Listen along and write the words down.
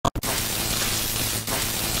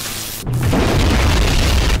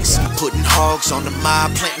Putting hogs on the mob,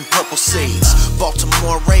 planting purple seeds.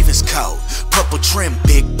 Baltimore Ravens code, purple trim,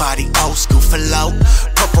 big body, old school for low.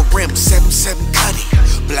 Purple rim, 7-7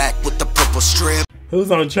 cutty, black with the purple strip. Who's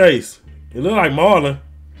on Chase? It look like Marlon.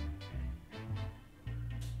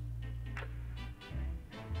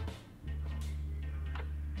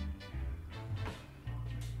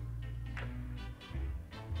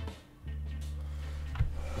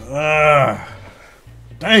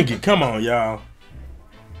 Dang it, come on, y'all.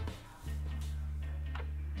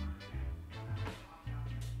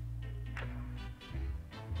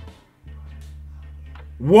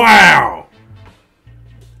 Wow.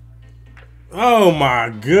 Oh my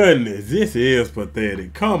goodness, this is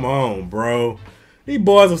pathetic. Come on, bro. These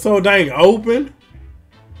boys are so dang open.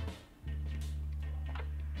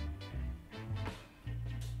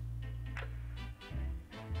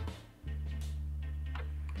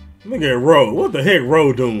 Look at Roe. What the heck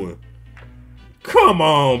Roe doing? Come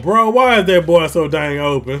on, bro. Why is that boy so dang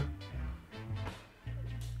open?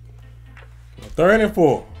 3rd and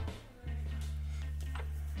 4.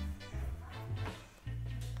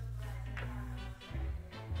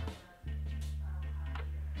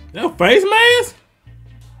 That face mask?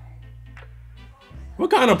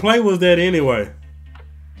 What kind of play was that anyway?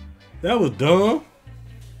 That was dumb.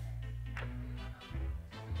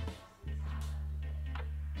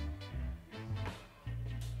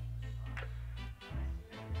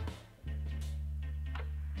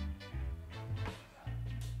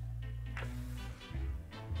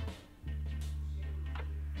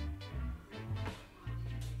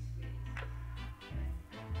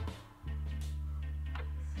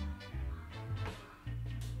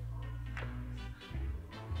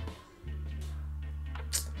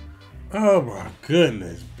 Oh my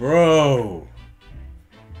goodness, bro.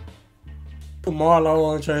 Put Marlo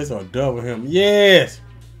on Chase or double him. Yes.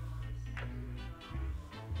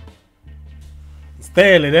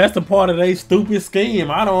 Stanley, that's the part of their stupid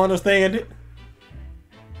scheme. I don't understand it.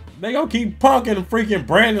 They gonna keep punking freaking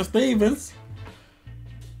Brandon Stevens.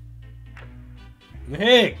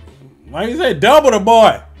 Heck, like you said, double the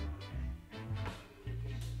boy.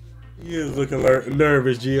 He is looking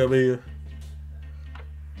nervous, GM.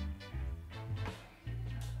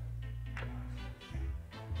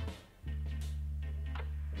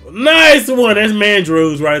 Nice one. That's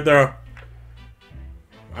Mandrews right there.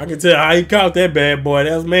 I can tell how he caught that bad boy.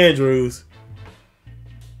 That was Mandrews.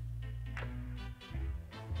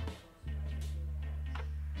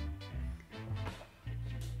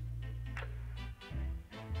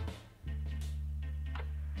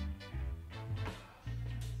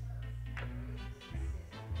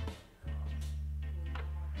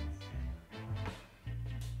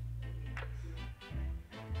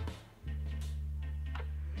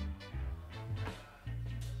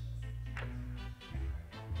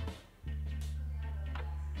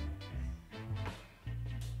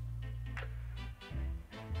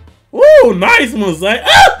 Woo, nice one, Zay.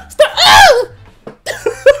 Oh, stop. Oh!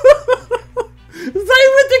 Zay with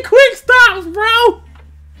the quick stops, bro.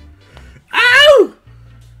 Ow!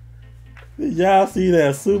 Did y'all see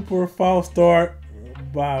that super false start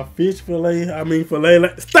by Fish Fillet? I mean,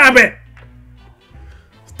 Fillet. Stop it.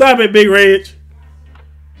 Stop it, Big Reg.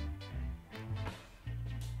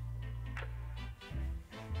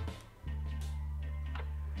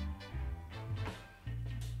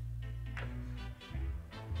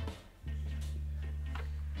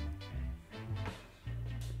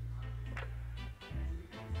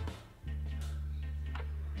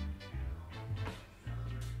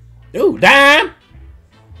 Ooh, dime.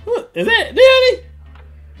 What is that, Nelly?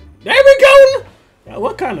 There we go.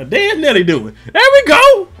 What kind of dance Nelly doing? There we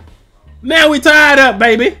go. Now we tied up,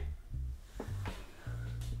 baby.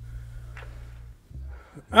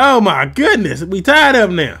 Oh my goodness, we tied up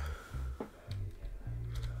now.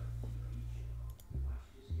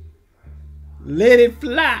 Let it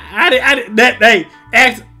fly.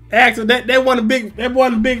 That wasn't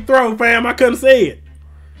a big throw, fam. I couldn't see it.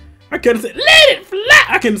 I couldn't say, let it fly.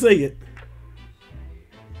 I couldn't see it.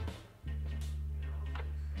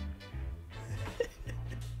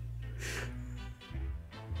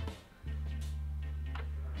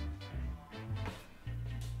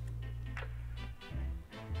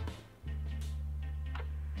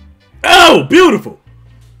 Oh, beautiful.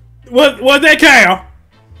 Was that Cal?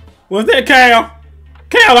 Was that Cal?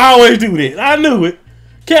 Cal always do that. I knew it.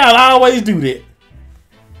 Cal always do that.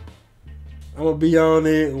 I'm gonna be on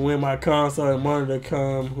it when my console and monitor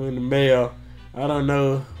come in the mail. I don't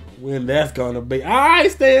know when that's gonna be. All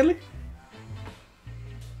right, Stanley.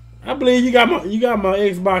 I believe you got my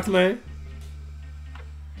Xbox, man.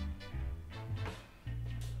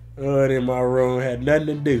 Oh, in my room had nothing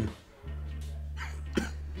to do.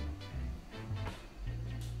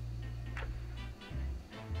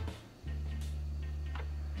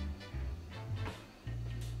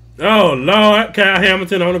 Oh, Lord. Kyle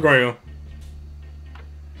Hamilton on the ground.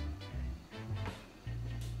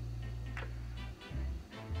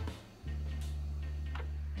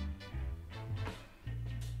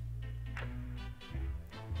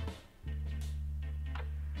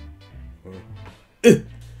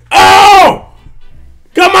 Oh!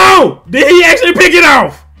 Come on! Did he actually pick it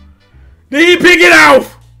off? Did he pick it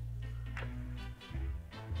off?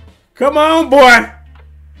 Come on, boy.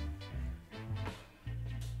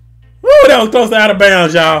 Woo, that was close to out of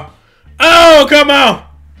bounds, y'all. Oh, come on.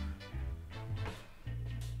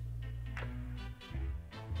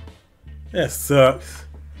 That sucks.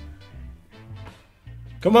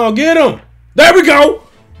 Come on, get him. There we go.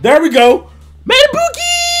 There we go.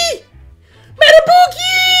 Matabuki! Matabuki!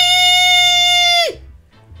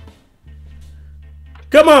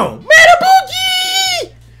 Come on.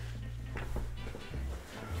 Matabuki!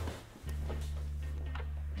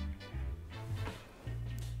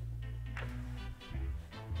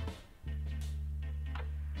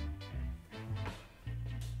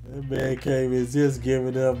 That man came and just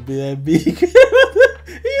giving up B&B. He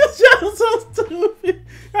was just so stupid.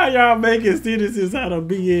 How y'all making citizens out of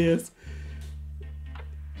BS?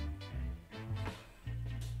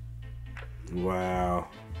 Wow.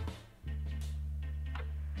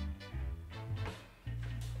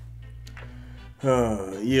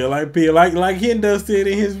 Yeah, like Hendo said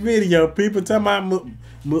in his video, people talking about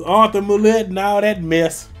Arthur Millette and all that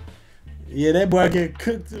mess. Yeah, that boy get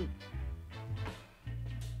cooked.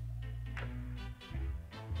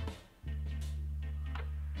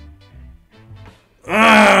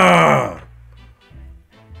 Ah!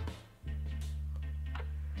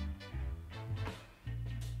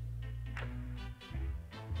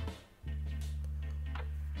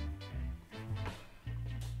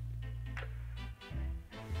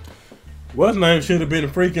 What's name should have been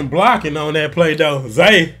freaking blocking on that play though.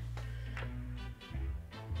 Zay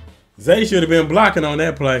should have been blocking on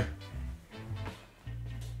that play.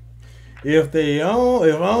 If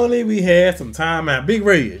only we had some timeout. Big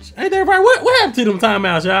Ridge. Ain't that right? What happened to them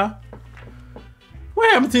timeouts, y'all?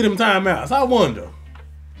 What happened to them timeouts? I wonder.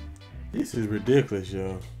 This is ridiculous,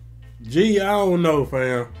 y'all. Gee, I don't know,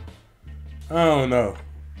 fam. I don't know.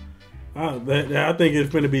 I think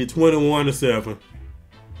it's finna be 21-7.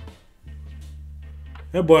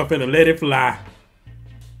 That boy finna let it fly.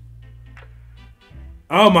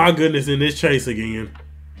 Oh my goodness, in this chase again.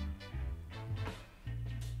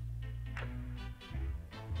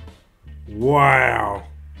 Wow.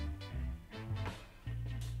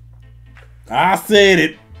 I said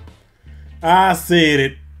it. I said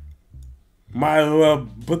it. Might as well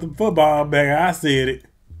put the football back. I said it.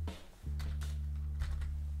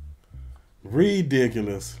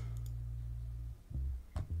 Ridiculous.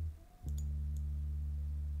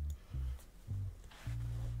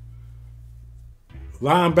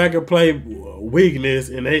 Linebacker play weakness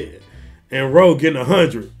and Rowe getting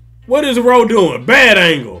 100. What is Rowe doing? Bad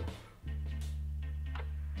angle.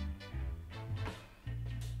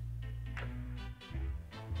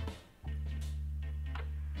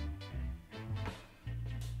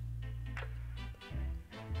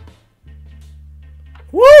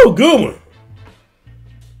 Woo, good one.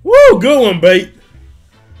 Woo, good one, Bait.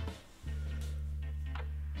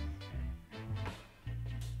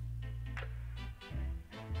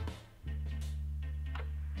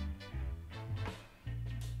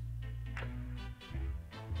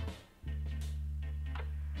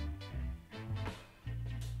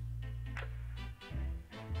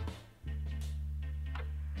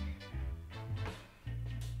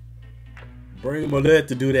 Bring Millette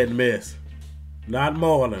to do that mess. Not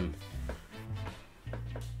Marlon.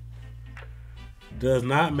 Does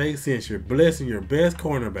not make sense. You're blessing your best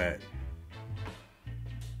cornerback.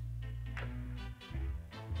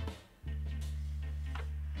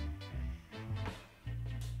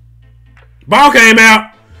 Ball came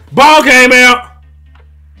out. Ball came out.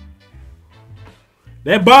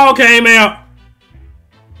 That ball came out.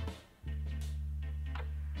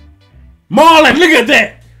 Marlon, look at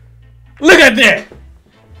that. Look at that.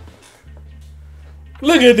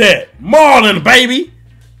 Look at that. Marlon, baby.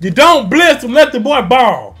 You don't blitz him. Let the boy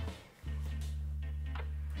ball.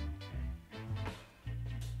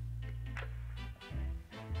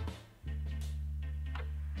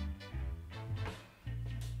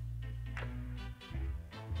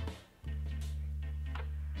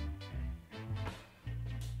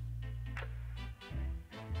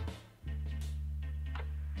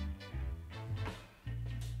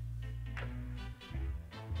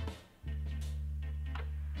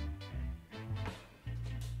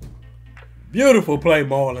 Beautiful play,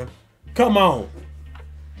 Marlon. Come on.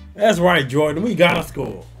 That's right, Jordan. We got to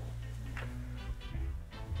score.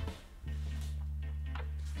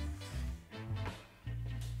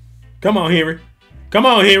 Come on, Henry. Come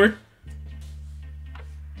on, Henry.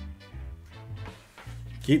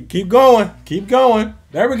 Keep going. Keep going.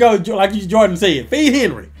 There we go. Like Jordan said, feed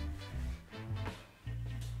Henry.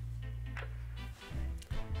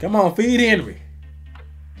 Come on, feed Henry.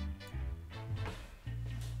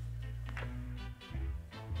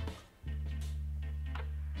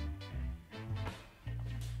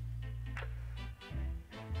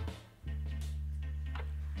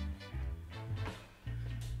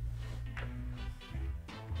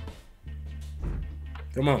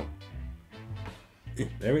 Come on.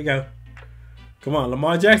 There we go. Come on,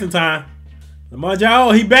 Lamar Jackson time. Lamar Jackson,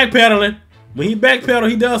 oh, he backpedaling. When he backpedal,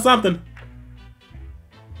 he does something.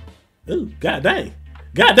 Ooh, god dang.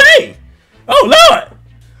 God dang. Oh, Lord.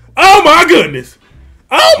 Oh, my goodness.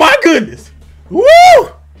 Oh, my goodness. Woo!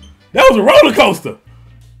 That was a roller coaster.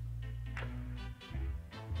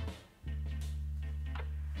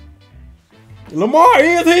 Lamar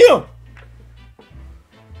is him.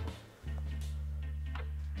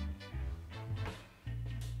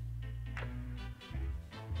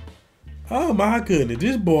 Oh my goodness,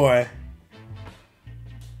 this boy.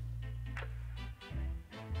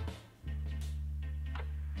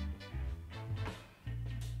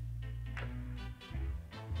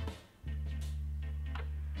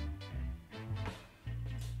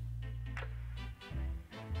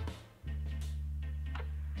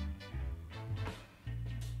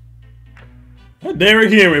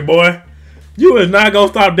 Derrick Henry, boy. You is not gonna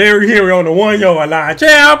stop Derrick Henry on the 1 yard line.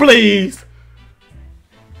 Child, please.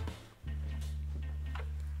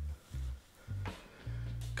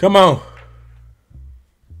 Come on.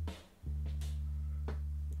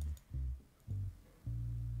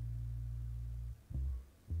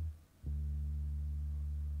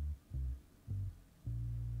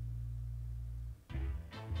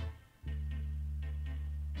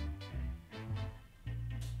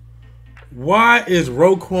 Why is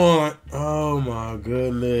Roquan? Oh my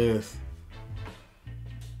goodness.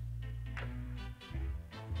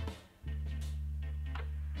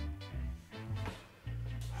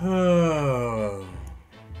 Oh.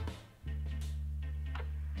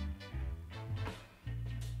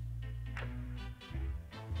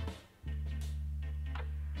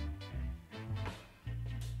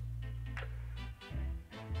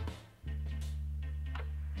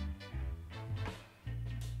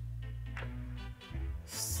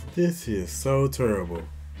 This is so terrible.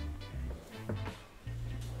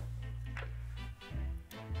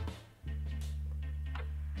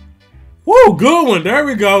 Woo, good one. There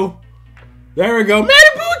we go. There we go.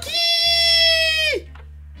 Matabuki!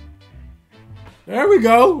 There we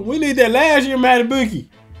go. We need that last year Matabuki.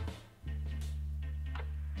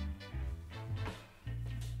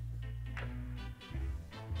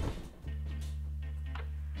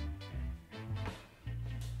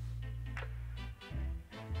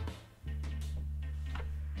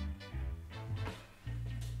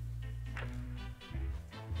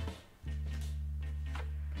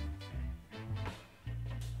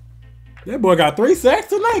 That boy got 3 sacks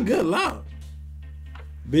tonight. Good luck.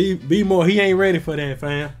 Be more. He ain't ready for that,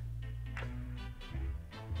 fam.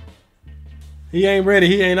 He ain't ready.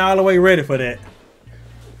 He ain't all the way ready for that.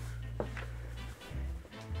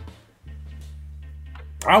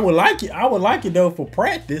 I would like it. I would like it though for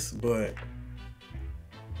practice, but.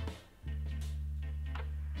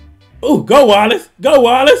 Ooh, go Wallace. Go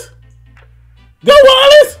Wallace. Go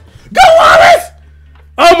Wallace. Go Wallace.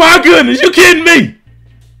 Oh my goodness, you kidding me?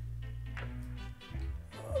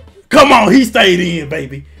 Come on, he stayed in,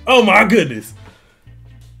 baby. Oh my goodness.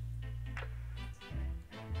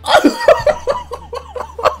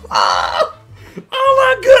 Oh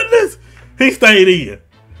my goodness. He stayed in.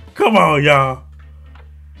 Come on, y'all.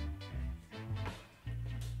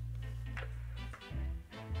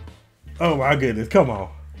 Oh my goodness. Come on.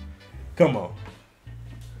 Come on.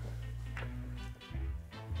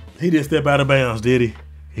 He didn't step out of bounds, did he?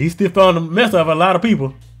 He still found the mess of a lot of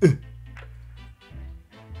people.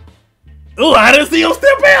 Oh, I didn't see him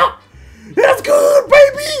step out. That's good,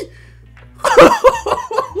 baby.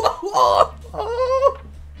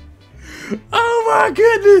 Oh my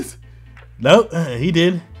goodness. Nope, he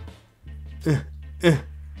didn't.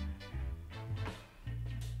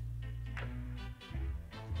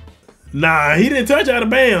 Nah, he didn't touch out of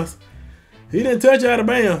bounds. He didn't touch out of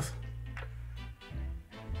bounds.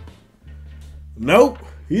 Nope,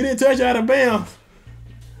 he didn't touch out of bounds.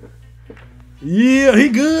 Yeah, he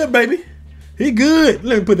good, baby. He good.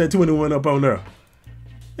 Let me put that 21 up on there.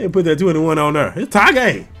 Let me put that 21 on there. It's a tie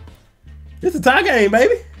game. It's a tie game,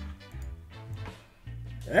 baby.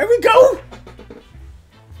 There we go.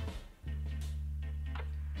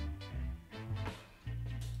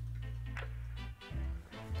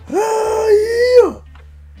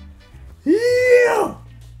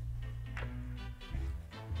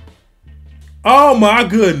 Oh my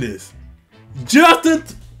goodness. Justin.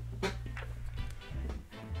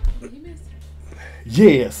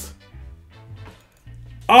 Yes.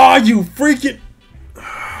 Are you freaking?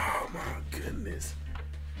 Oh my goodness.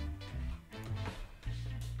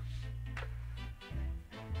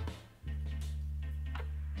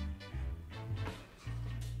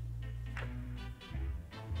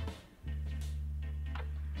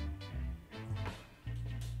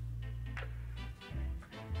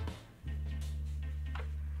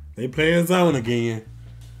 They playing zone again.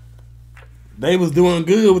 They was doing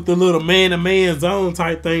good with the little man-to-man zone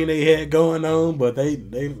type thing they had going on, but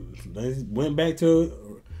they went back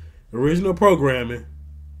to original programming.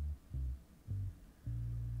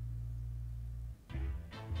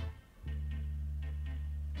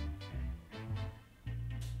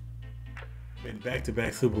 And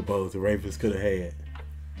back-to-back Super Bowls the Ravens could have had.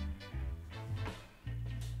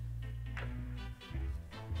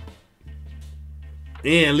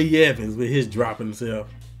 And Lee Evans with his dropping himself.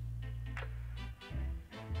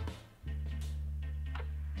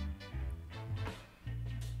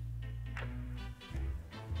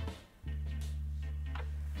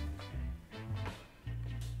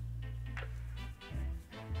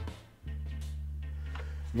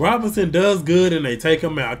 Robinson does good and they take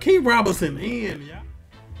him out. Keep Robinson in, y'all.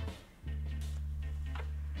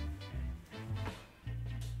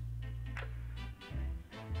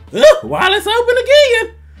 Wallace open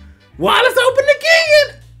again. Wallace open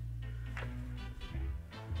again.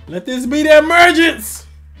 Let this be the emergence.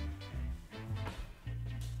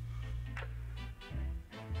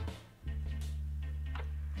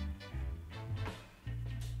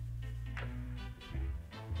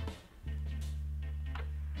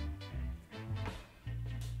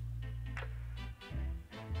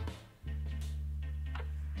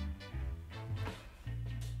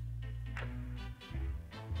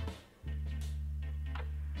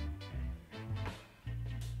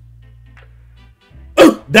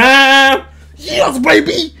 Dime! Yes,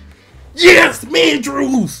 baby! Yes, man,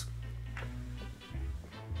 Drews!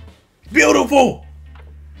 Beautiful!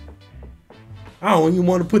 I don't even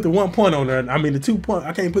want to put the 1 point on there. I mean, the 2 point.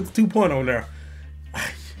 I can't put the 2 point on there.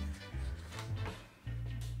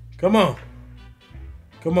 Come on.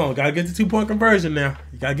 Come on. Gotta get the 2 point conversion now.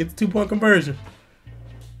 You gotta get the 2 point conversion.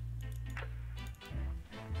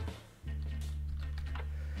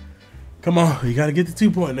 Come on. You gotta get the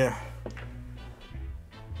 2 point now.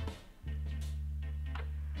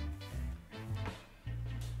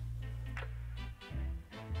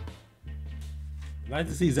 Like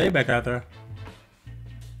to see Zay back out there.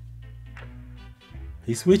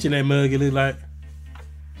 He's switching that mug, it look like.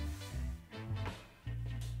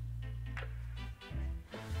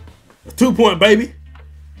 A 2 point, baby.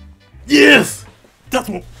 Yes! That's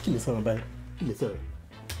what. Give me something, baby. Give me something.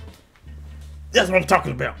 That's what I'm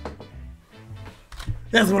talking about.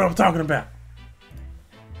 That's what I'm talking about.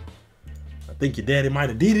 I think your daddy might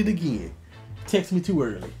have did it again. Text me too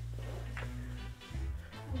early.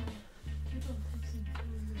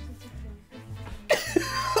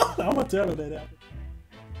 I'm gonna tell her that after.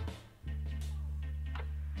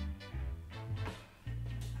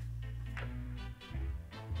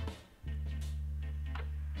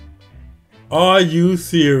 Are you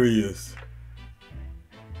serious?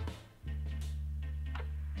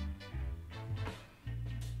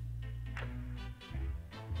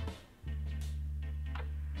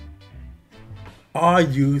 Are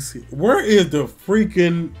you serious? Where is the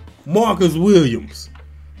freaking Marcus Williams?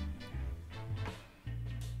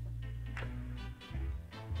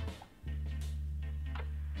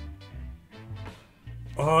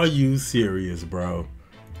 Are you serious, bro?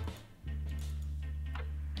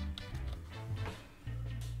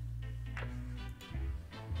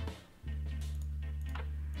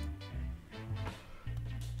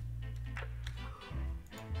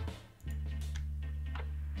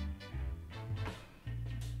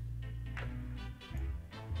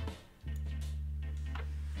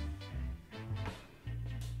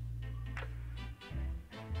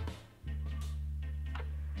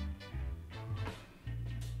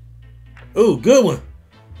 Ooh, good one.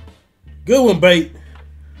 Good one, Bait.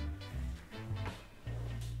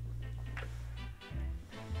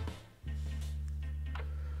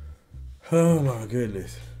 Oh my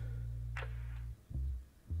goodness.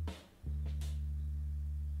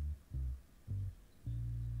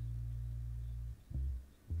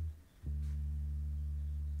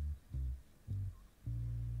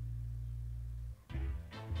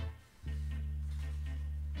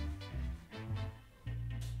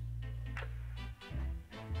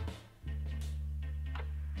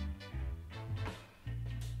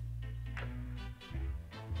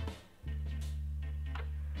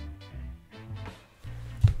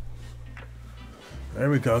 There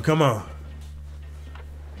we go. Come on.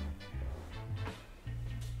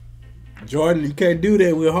 Jordan, you can't do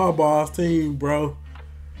that with Harbaugh's team, bro.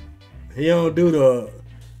 He don't do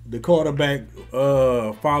the quarterback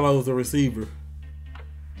follows the receiver.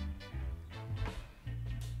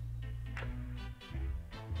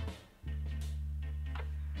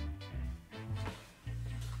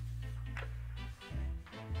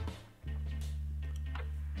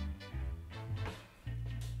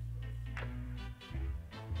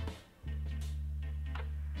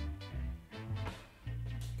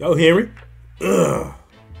 Go, Henry. Ugh.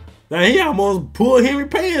 Now he almost pulled Henry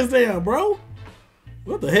pants down, bro.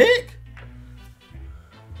 What the heck?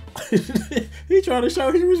 He trying to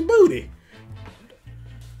show Henry's booty.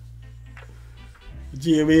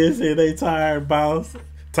 GMN said they tired, boss.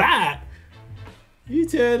 Tired? You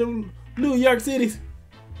tell them New York City's.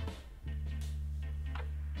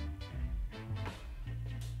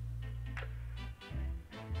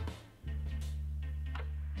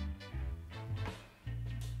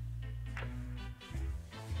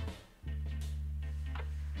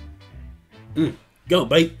 Go,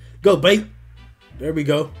 bait. Go, bait. There we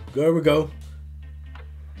go. There we go.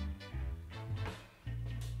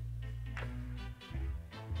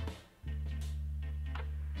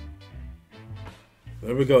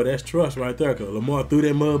 There we go. That's trust right there. Cause Lamar threw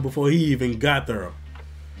that mud before he even got there.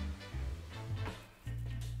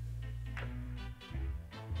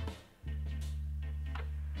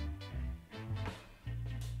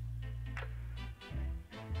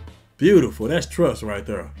 Beautiful. That's trust right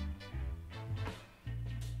there.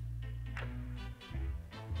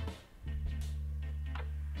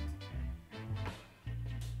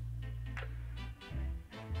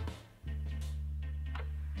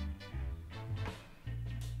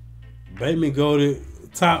 Bateman go to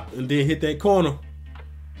top and then hit that corner.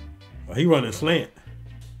 Oh, he running slant.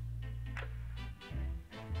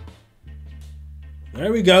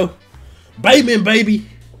 There we go. Bateman, baby.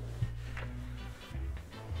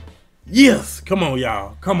 Yes. Come on,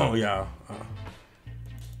 y'all. Come on, y'all.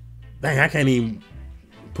 Dang, I can't even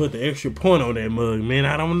put the extra point on that mug, man.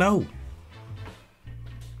 I don't know.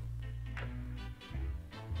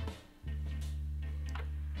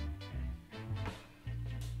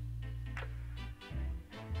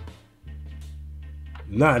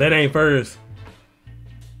 Nah, that ain't first.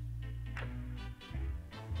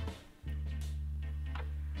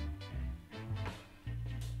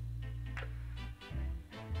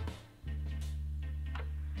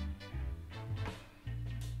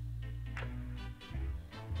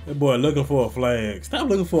 That boy looking for a flag. Stop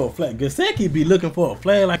looking for a flag. Gesicki be looking for a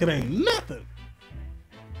flag like it ain't nothing.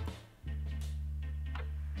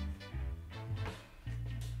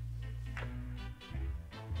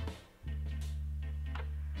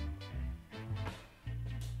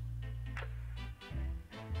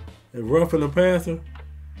 They roughing the passer.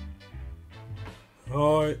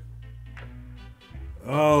 Hard.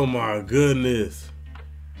 Oh my goodness.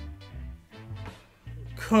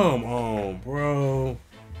 Come on, bro.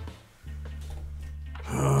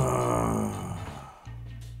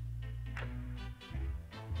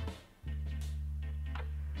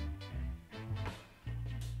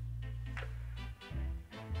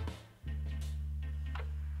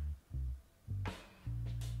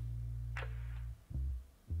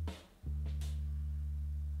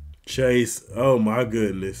 Chase, oh my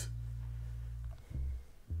goodness.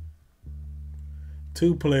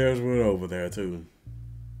 2 players were over there too.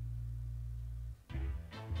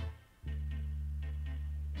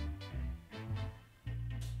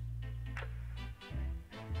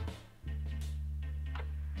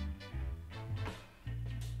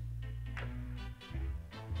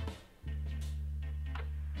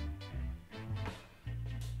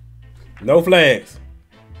 No flags.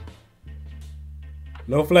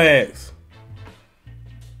 No flags.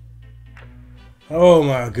 Oh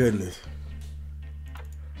my goodness.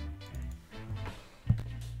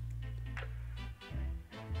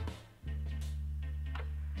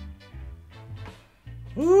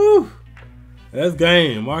 Woo! That's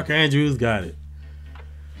game. Mark Andrews got it.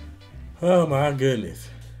 Oh my goodness.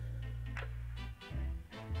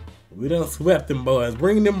 We done swept them boys.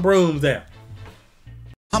 Bring them brooms out.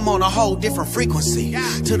 I'm on a whole different frequency.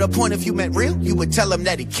 To the point if you meant real, you would tell him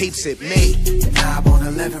that he keeps it me. The knob on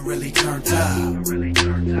 11 really turned up.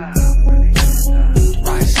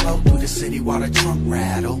 Ride slow through the city while the trunk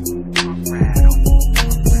rattle.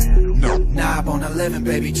 No. Knob on 11,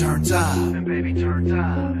 baby, turns up.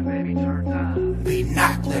 Be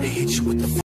knocked, let it hit you with the